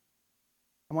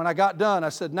 And when I got done, I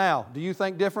said, now, do you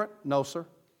think different? No, sir.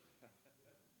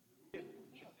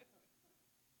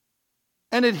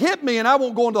 And it hit me, and I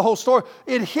won't go into the whole story.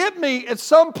 It hit me at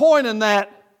some point in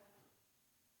that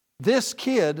this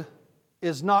kid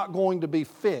is not going to be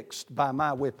fixed by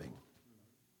my whipping.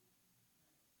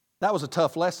 That was a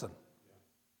tough lesson.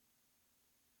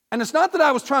 And it's not that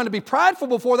I was trying to be prideful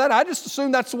before that. I just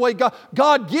assumed that's the way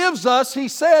God gives us. He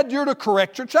said you're to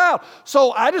correct your child.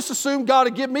 So I just assumed God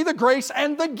would give me the grace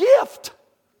and the gift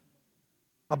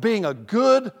of being a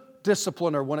good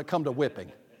discipliner when it comes to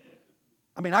whipping.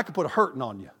 I mean, I could put a hurting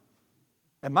on you.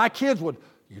 And my kids would,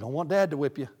 you don't want Dad to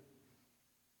whip you.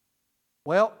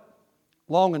 Well,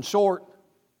 long and short,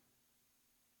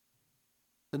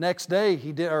 the next day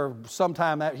he did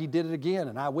it again,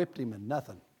 and I whipped him and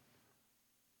nothing.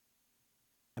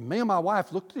 And me and my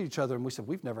wife looked at each other and we said,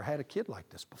 we've never had a kid like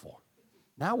this before.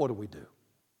 Now what do we do?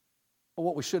 Well,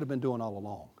 what we should have been doing all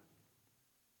along.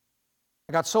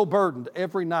 I got so burdened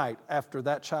every night after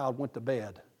that child went to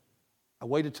bed. I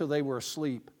waited till they were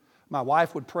asleep. My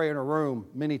wife would pray in her room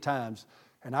many times,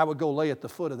 and I would go lay at the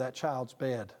foot of that child's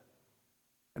bed.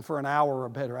 And for an hour or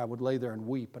better, I would lay there and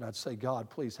weep, and I'd say, God,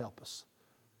 please help us.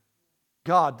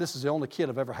 God, this is the only kid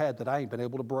I've ever had that I ain't been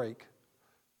able to break.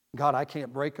 God, I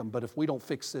can't break them, but if we don't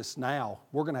fix this now,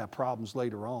 we're going to have problems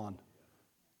later on.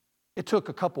 It took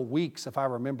a couple weeks, if I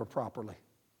remember properly.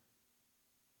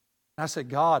 I said,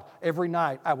 God, every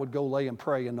night I would go lay and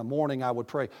pray. In the morning I would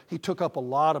pray. He took up a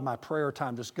lot of my prayer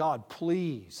time. Just, God,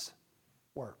 please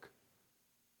work.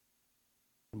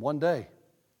 And one day,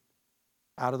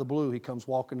 out of the blue, he comes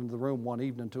walking into the room one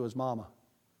evening to his mama.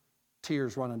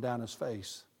 Tears running down his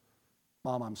face.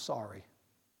 Mom, I'm sorry.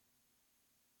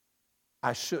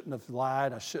 I shouldn't have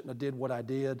lied. I shouldn't have did what I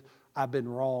did. I've been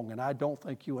wrong, and I don't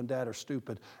think you and Dad are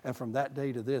stupid. And from that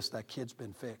day to this, that kid's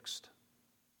been fixed.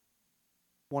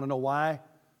 Want to know why?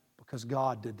 Because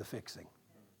God did the fixing.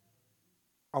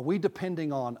 Are we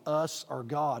depending on us or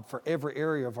God for every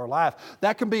area of our life?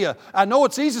 That can be I know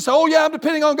it's easy to say, oh yeah, I'm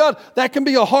depending on God. That can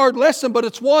be a hard lesson, but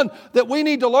it's one that we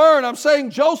need to learn. I'm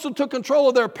saying Joseph took control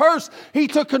of their purse. He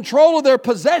took control of their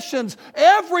possessions.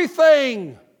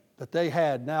 Everything that they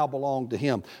had now belonged to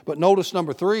him. But notice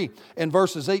number 3, in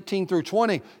verses 18 through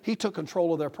 20, he took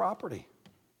control of their property.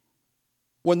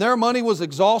 When their money was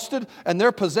exhausted and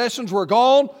their possessions were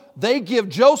gone, they give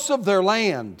Joseph their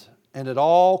land, and it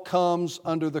all comes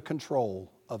under the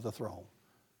control of the throne.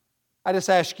 I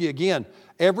just ask you again,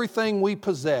 everything we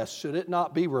possess, should it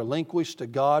not be relinquished to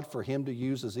God for him to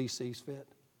use as he sees fit?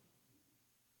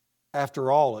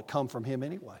 After all, it come from him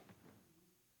anyway.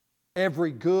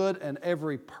 Every good and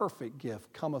every perfect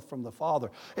gift cometh from the Father.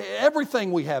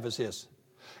 Everything we have is his.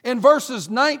 In verses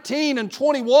 19 and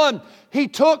 21,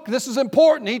 this is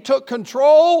important, he took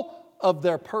control of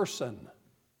their person.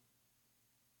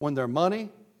 When their money,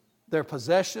 their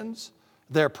possessions,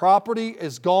 their property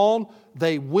is gone,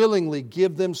 they willingly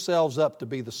give themselves up to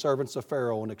be the servants of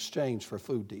Pharaoh in exchange for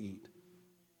food to eat.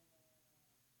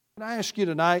 Can I ask you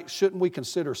tonight, shouldn't we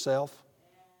consider self?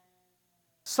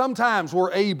 Sometimes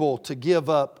we're able to give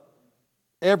up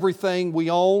everything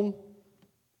we own,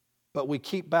 but we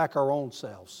keep back our own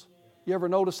selves. You ever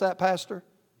notice that, Pastor?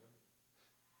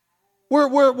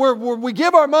 We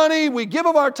give our money, we give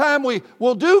of our time,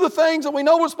 we'll do the things that we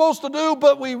know we're supposed to do,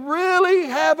 but we really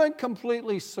haven't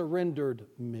completely surrendered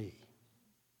me.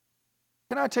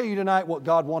 Can I tell you tonight what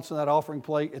God wants in that offering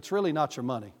plate? It's really not your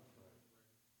money.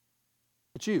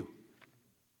 It's you.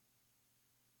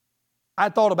 I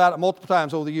thought about it multiple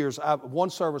times over the years. One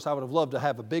service I would have loved to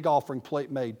have a big offering plate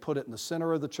made, put it in the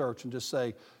center of the church and just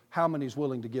say, how many is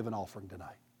willing to give an offering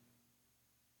tonight?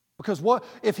 Because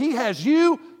if he has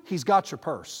you, he's got your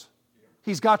purse.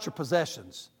 He's got your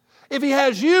possessions. If he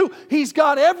has you, he's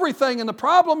got everything. And the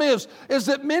problem is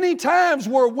that many times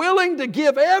we're willing to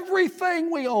give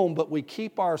everything we own, but we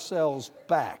keep ourselves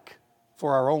back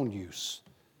for our own use.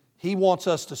 He wants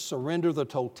us to surrender the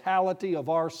totality of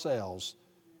ourselves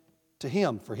to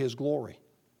Him for His glory.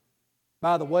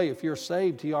 By the way, if you're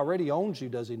saved, He already owns you,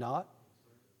 does He not?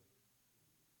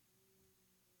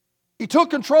 He took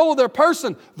control of their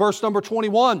person. Verse number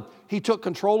 21, He took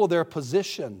control of their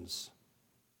positions.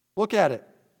 Look at it.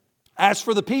 As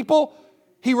for the people,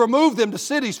 He removed them to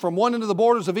cities from one end of the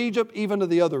borders of Egypt, even to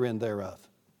the other end thereof.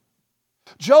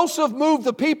 Joseph moved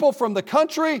the people from the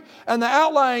country and the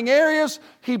outlying areas.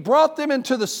 He brought them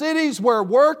into the cities where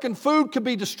work and food could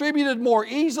be distributed more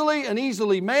easily and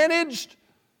easily managed.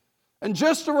 And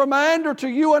just a reminder to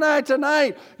you and I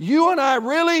tonight, you and I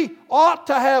really ought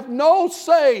to have no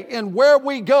say in where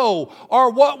we go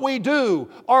or what we do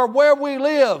or where we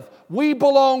live. We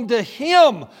belong to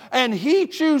Him, and He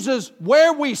chooses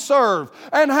where we serve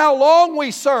and how long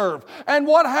we serve and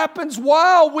what happens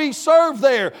while we serve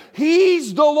there.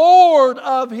 He's the Lord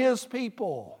of His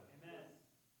people.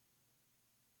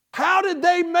 How did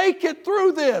they make it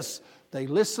through this? They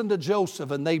listened to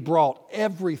Joseph and they brought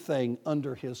everything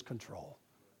under his control.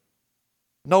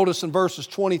 Notice in verses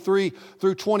 23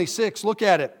 through 26, look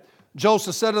at it.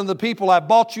 Joseph said unto the people, I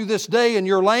bought you this day in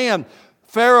your land.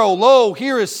 Pharaoh, lo,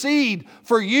 here is seed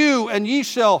for you, and ye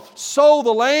shall sow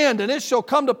the land, and it shall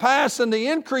come to pass in the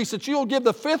increase that you will give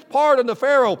the fifth part unto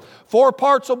Pharaoh. 4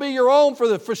 parts will be your own,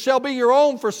 shall be your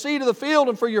own for seed of the field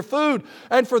and for your food,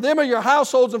 and for them of your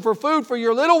households and for food for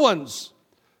your little ones.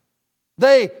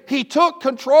 He took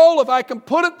control, if I can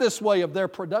put it this way, of their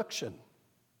production.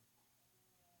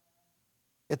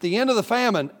 At the end of the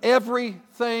famine,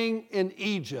 everything in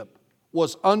Egypt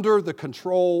was under the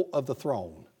control of the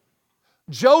throne.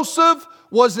 Joseph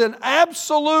was in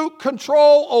absolute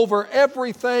control over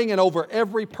everything and over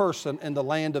every person in the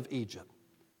land of Egypt.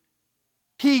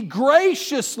 He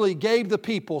graciously gave the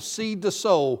people seed to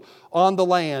sow on the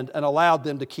land and allowed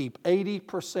them to keep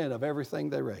 80% of everything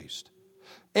they raised.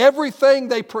 Everything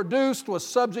they produced was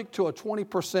subject to a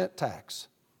 20% tax.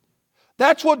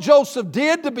 That's what Joseph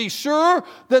did to be sure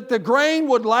that the grain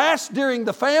would last during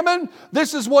the famine.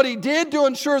 This is what he did to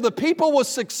ensure the people would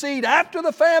succeed after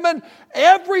the famine.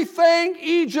 Everything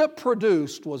Egypt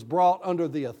produced was brought under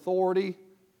the authority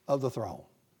of the throne.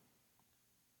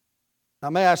 Now,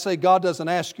 may I say, God doesn't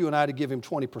ask you and I to give Him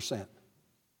 20%.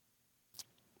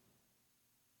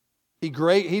 He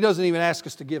doesn't even ask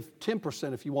us to give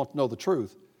 10% if you want to know the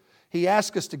truth. He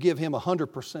asks us to give Him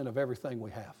 100% of everything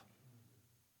we have.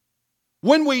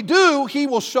 When we do, He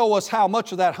will show us how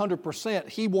much of that 100%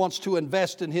 He wants to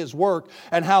invest in His work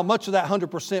and how much of that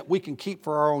 100% we can keep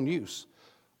for our own use.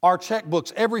 Our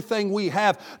checkbooks, everything we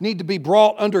have need to be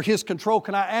brought under His control.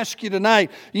 Can I ask you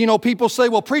tonight, people say,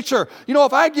 well, preacher,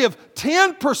 if I give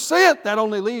 10%, that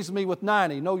only leaves me with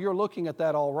 90. No, you're looking at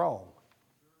that all wrong.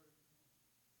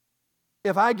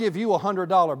 If I give you a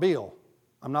 $100 bill,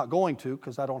 I'm not going to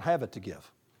because I don't have it to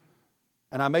give.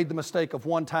 And I made the mistake of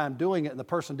one time doing it and the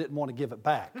person didn't want to give it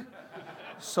back.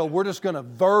 So we're just going to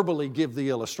verbally give the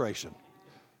illustration.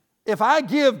 If I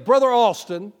give Brother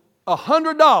Austin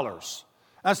 $100,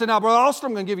 I say, now, Brother Austin,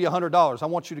 I'm going to give you $100. I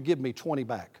want you to give me 20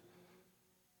 back.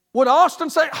 Would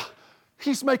Austin say,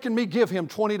 he's making me give him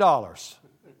 $20?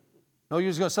 No, you're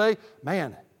just going to say,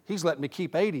 man, he's letting me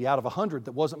keep 80 out of 100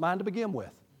 that wasn't mine to begin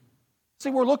with. See,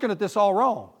 we're looking at this all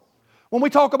wrong. When we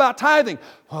talk about tithing,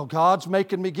 well, God's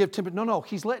making me give 10%. No,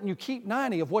 He's letting you keep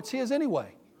 90 of what's His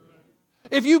anyway.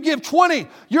 If you give 20,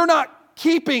 you're not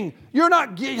having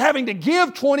to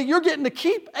give 20, you're getting to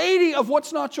keep 80 of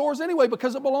what's not yours anyway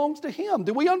because it belongs to Him.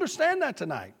 Do we understand that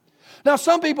tonight? Now,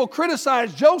 some people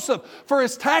criticize Joseph for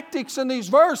his tactics in these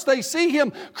verses. They see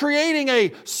him creating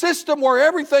a system where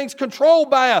everything's controlled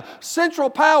by a central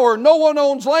power. No one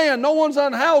owns land. No one's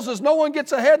on houses. No one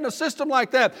gets ahead in a system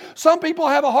like that. Some people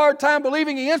have a hard time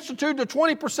believing he instituted a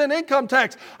 20% income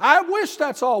tax. I wish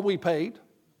that's all we paid.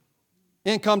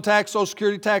 Income tax, Social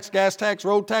Security tax, gas tax,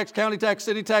 road tax, county tax,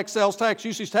 city tax, sales tax,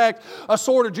 usage tax,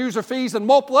 assorted user fees, and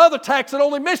multiple other taxes that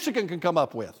only Michigan can come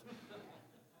up with.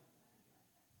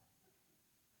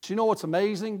 Do you know what's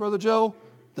amazing, Brother Joe?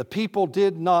 The people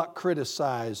did not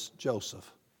criticize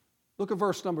Joseph. Look at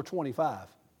verse number 25.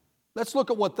 Let's look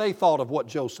at what they thought of what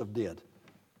Joseph did.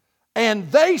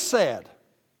 And they said,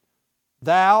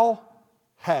 Thou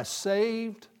hast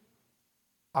saved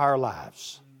our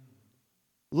lives.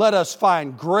 Let us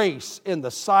find grace in the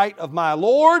sight of my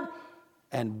Lord,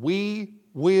 and we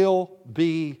will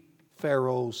be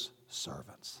Pharaoh's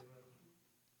servants.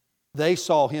 They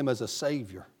saw him as a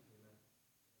Savior.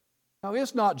 Now,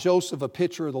 is not Joseph a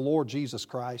picture of the Lord Jesus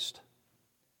Christ?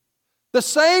 The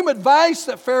same advice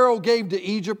that Pharaoh gave to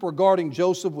Egypt regarding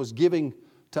Joseph was giving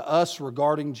to us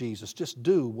regarding Jesus. Just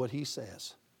do what He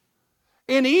says.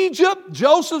 In Egypt,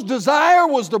 Joseph's desire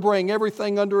was to bring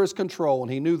everything under his control,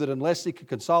 and he knew that unless he could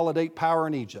consolidate power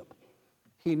in Egypt,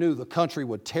 he knew the country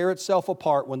would tear itself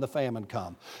apart when the famine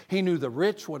come. He knew the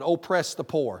rich would oppress the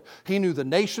poor. He knew the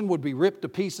nation would be ripped to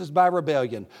pieces by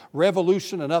rebellion,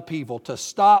 revolution, and upheaval. To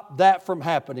stop that from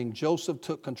happening, Joseph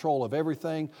took control of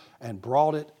everything and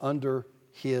brought it under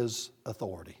his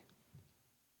authority.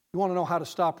 You want to know how to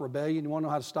stop rebellion? You want to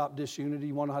know how to stop disunity?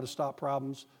 You want to know how to stop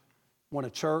problems? When a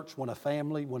church, when a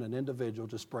family, when an individual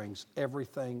just brings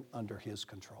everything under his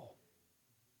control.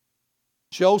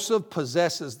 Joseph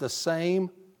possesses the same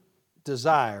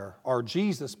desire, or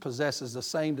Jesus possesses the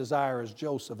same desire as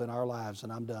Joseph in our lives,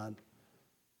 and I'm done.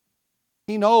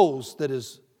 He knows that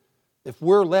if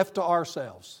we're left to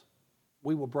ourselves,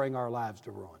 we will bring our lives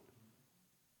to ruin.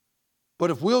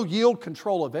 But if we'll yield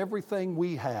control of everything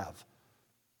we have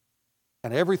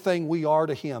and everything we are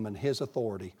to Him and His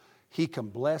authority, He can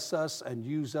bless us and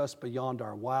use us beyond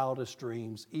our wildest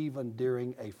dreams, even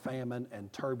during a famine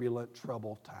and turbulent,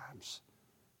 troubled times.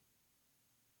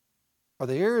 Are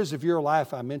the areas of your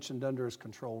life I mentioned under His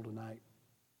control tonight?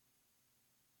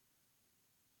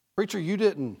 Preacher, you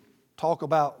didn't talk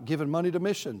about giving money to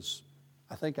missions.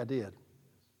 I think I did.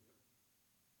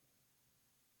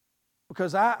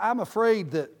 Because I'm afraid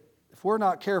that if we're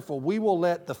not careful, we will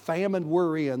let the famine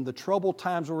we're in, the troubled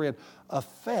times we're in,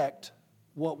 affect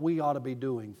what we ought to be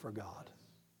doing for God.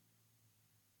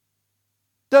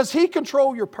 Does He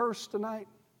control your purse tonight?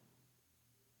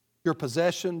 Your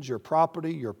possessions, your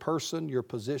property, your person, your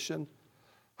position?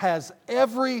 Has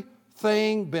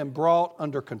everything been brought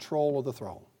under control of the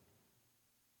throne?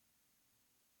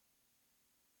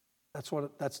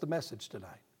 That's the message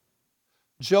tonight.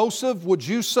 Joseph, would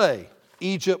you say,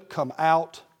 Egypt, come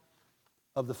out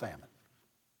of the famine?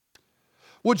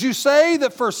 Would you say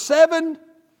that for 7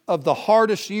 of the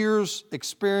hardest years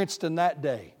experienced in that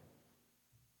day,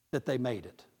 that they made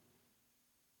it?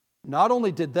 Not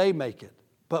only did they make it,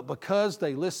 but because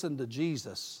they listened to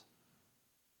Jesus,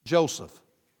 Joseph,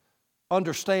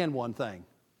 understand one thing.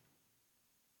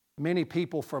 Many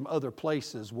people from other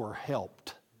places were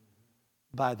helped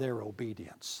by their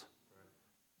obedience.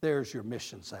 There's your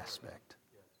missions aspect.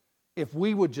 If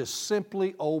we would just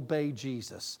simply obey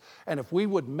Jesus, and if we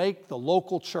would make the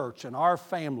local church and our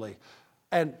family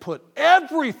and put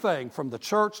everything from the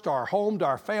church to our home to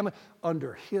our family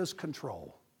under His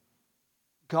control,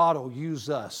 God will use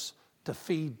us to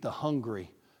feed the hungry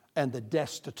and the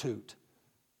destitute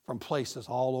from places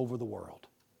all over the world.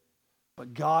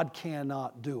 But God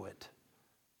cannot do it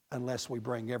unless we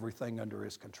bring everything under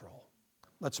His control.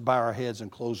 Let's bow our heads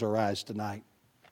and close our eyes tonight.